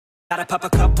Gotta pop a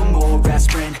couple more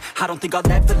aspirin. I don't think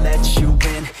I'll ever let you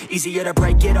in. Easier to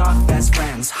break it off best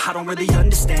friends. I don't really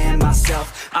understand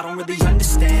myself. I don't really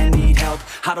understand, need help.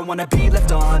 I don't wanna be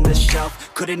left on the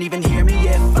shelf. Couldn't even hear me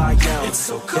if I yelled. It's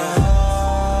so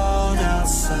cold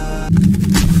outside.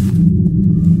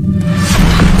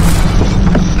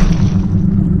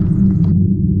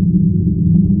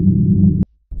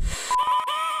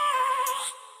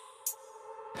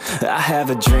 I have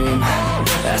a dream,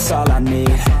 that's all I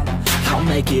need. I'll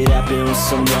make it happen with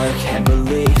some work and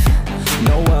belief.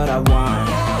 Know what I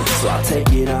want, so I'll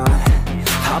take it on.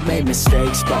 I've made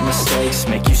mistakes, but mistakes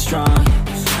make you strong.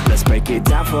 Let's break it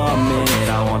down for a minute.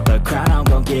 I want the crown, I'm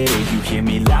gon' get it. You hear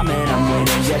me loud, man, I'm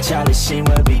winning. Yeah, Charlie Sheen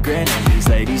will be grinning. These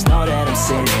ladies know that I'm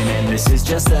sinning, and this is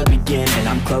just the beginning.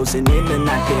 I'm closing in the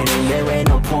ninth inning. There ain't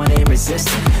no point in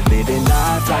resisting. Living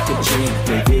life like a dream,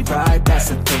 live it right, that's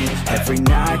the thing. Every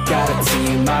night, got a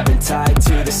team, I've been tied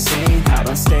to the scene. Out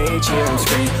on stage, here I'm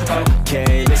screaming,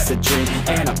 okay, it's a dream.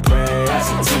 And I pray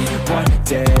as a team, one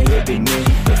day it'll be me.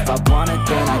 If I want it,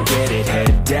 then I get it.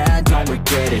 Head down, don't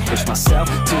regret it. Push myself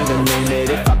to the limit.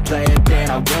 If I play it, then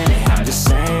I win it. I'm just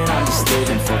saying, I'm just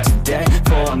living for today.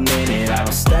 For a minute, I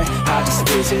don't stay, I just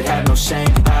visit. Have no shame,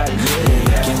 I admit it.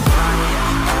 Looking right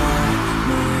at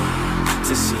me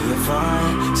to see if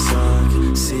I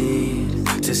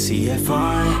succeed, to see if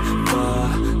I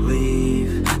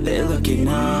believe. They're looking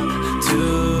up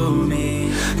to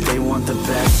me. They want the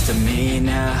best of me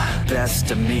now, best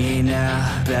of me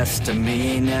now, best of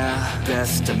me now,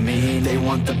 best of me. They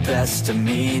want the best of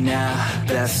me now,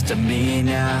 best of me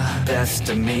now, best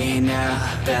of me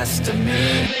now, best of me.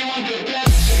 They want the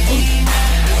best of me now.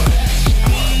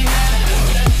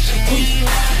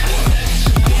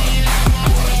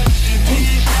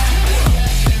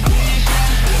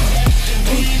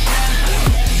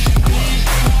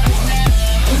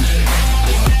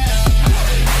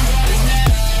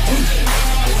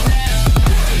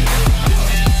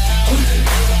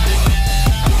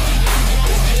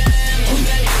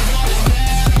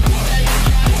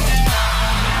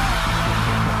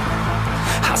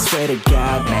 Swear to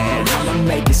God, man, I'ma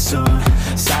make it soon.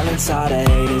 Silence all the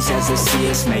haters as they see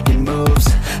us making moves.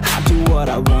 I do what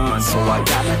I want, so I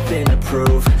got nothing to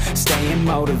prove. Staying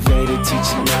motivated,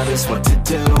 teaching others what to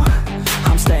do.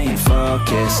 I'm staying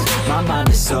focused, my mind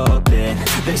is open.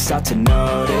 They start to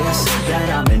notice that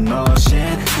I'm in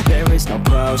motion. There is no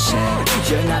potion,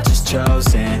 you're not just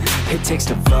chosen. It takes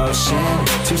devotion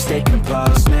to stay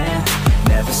composed, man.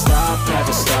 Never stop,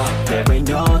 there ain't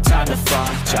no time to fall.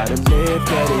 Try to live,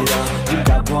 get it all, you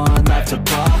got one life to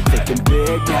ball. Thinking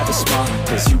big, never small,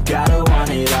 cause you gotta want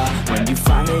it all. When you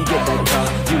finally get that call,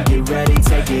 you get ready,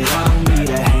 take it on. Need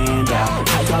a handout,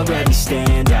 I already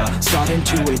stand out. Starting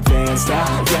to advance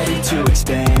now, ready to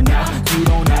expand now. You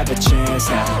don't have a chance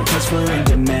now, cause we're in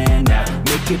demand now.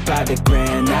 Make it by the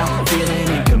grand now, feeling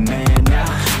in command now.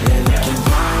 They're looking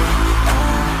right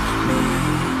at me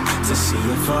to see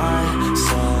if I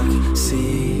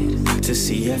succeed, to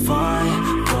see if I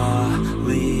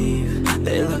believe.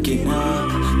 They're looking up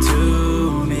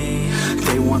to me.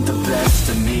 They want the best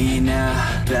of me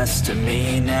now, best of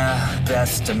me now,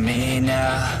 best of me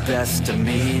now, best of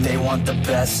me. They want the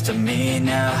best of me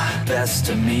now, best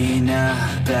of me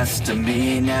now, best of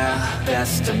me now,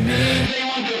 best of me. They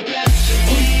want the best of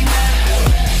me now.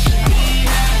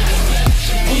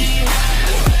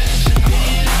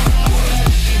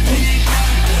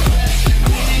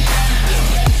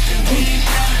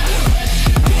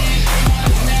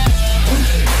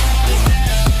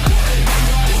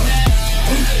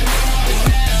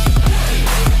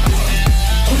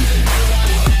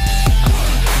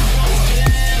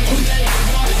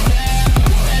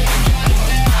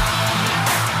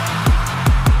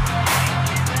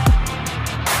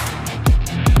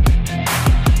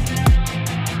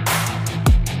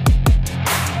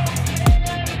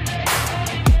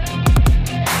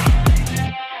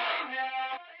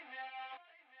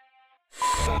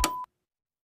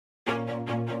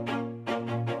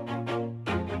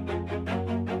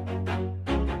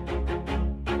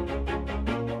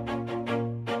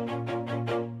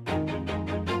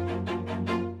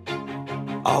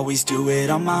 Always do it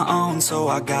on my own, so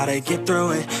I gotta get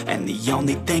through it. And the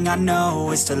only thing I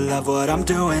know is to love what I'm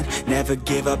doing. Never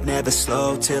give up, never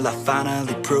slow, till I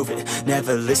finally prove it.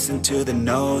 Never listen to the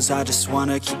no's, I just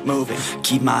wanna keep moving.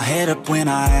 Keep my head up when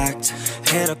I act,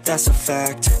 head up, that's a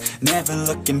fact. Never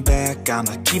looking back,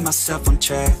 I'ma keep myself on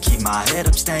track. Keep my head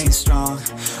up, staying strong,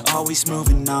 always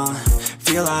moving on.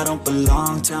 feel I don't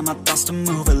belong, tell my thoughts to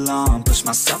move along, push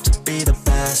myself to be the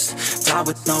best, die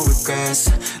with no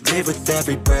regrets, live with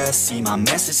every breath, see my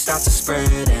message start to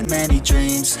spread, and many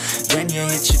dreams, then you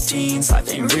hit your teens,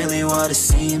 life ain't really what it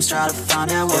seems, try to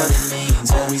find out what it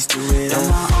means, always do it on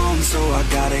my own, so I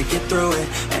gotta get through it,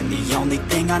 and the only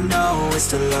thing I know is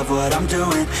to love what I'm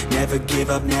doing, never give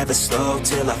up, never slow,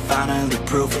 till I finally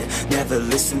prove it, never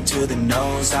listen to the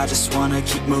no's, I just wanna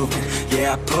keep moving,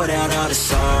 yeah, I put out all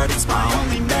this art, it's my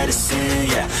only medicine,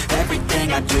 yeah,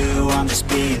 everything I do, I'm just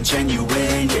being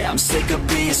genuine, yeah, I'm sick of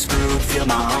being screwed, feel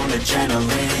my own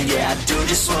adrenaline, yeah, I do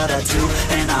just what I do,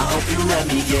 and I hope you let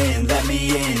me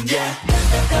in, yeah.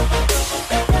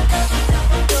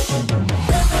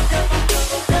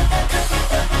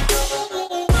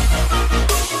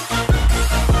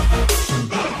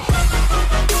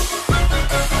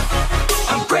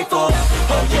 I'm grateful,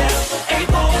 oh yeah,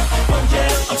 able, oh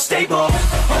yeah, I'm stable,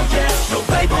 oh yeah, no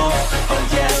label, oh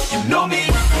yeah, you know me,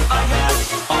 I have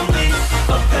only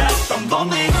a path, I'm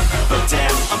lonely, but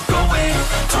damn, I'm going to win.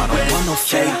 I don't want no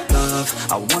fake love,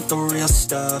 I want the real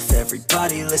stuff,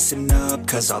 everybody listen up,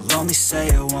 cause I'll only say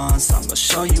it once, I'm gonna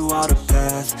show you all the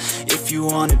path, if you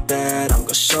want it bad, I'm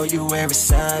gonna show you where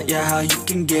it's at, yeah, how you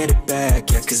can get it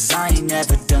back, yeah, cause I ain't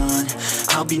never done,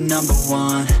 I'll be number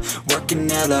one, working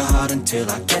hella hard until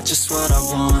I get just what I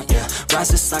want, yeah,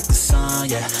 rises like the sun,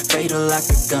 yeah, fatal like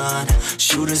a gun,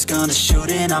 shooters gonna shoot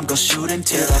and I'm gonna shoot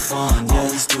until I won, yeah,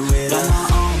 always do it on my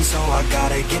own, so I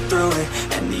gotta get through it,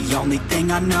 and the only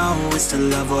thing I know is to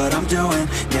love what I'm doing,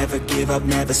 never give up,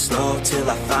 never slow, till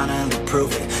I finally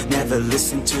prove it, never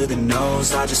listen to the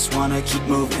no's, I just wanna keep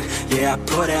moving, yeah, I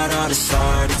put out all this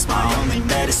art, it's my only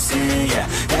medicine, yeah,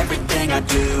 everything I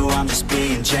do, I'm just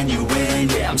being genuine,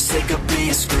 yeah, I'm sick of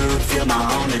being screwed, feel my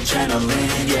own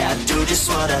adrenaline, yeah, I do just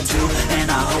what I do, and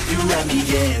I hope you let me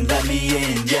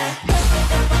in, yeah.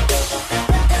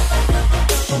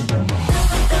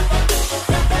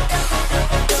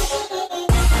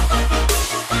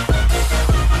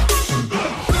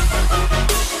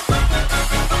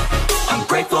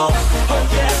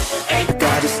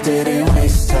 I just didn't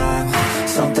waste time,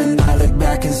 something I look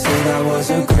back and say that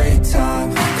was a great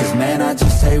time, cause man I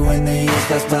just hate when the years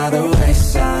pass by the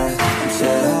wayside, I'm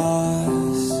just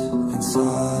lost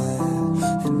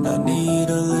inside, and I need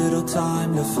a little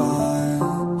time to find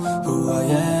who I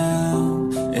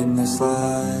am in this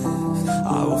life,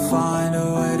 I will find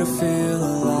a way to feel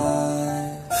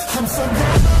alive, I'm so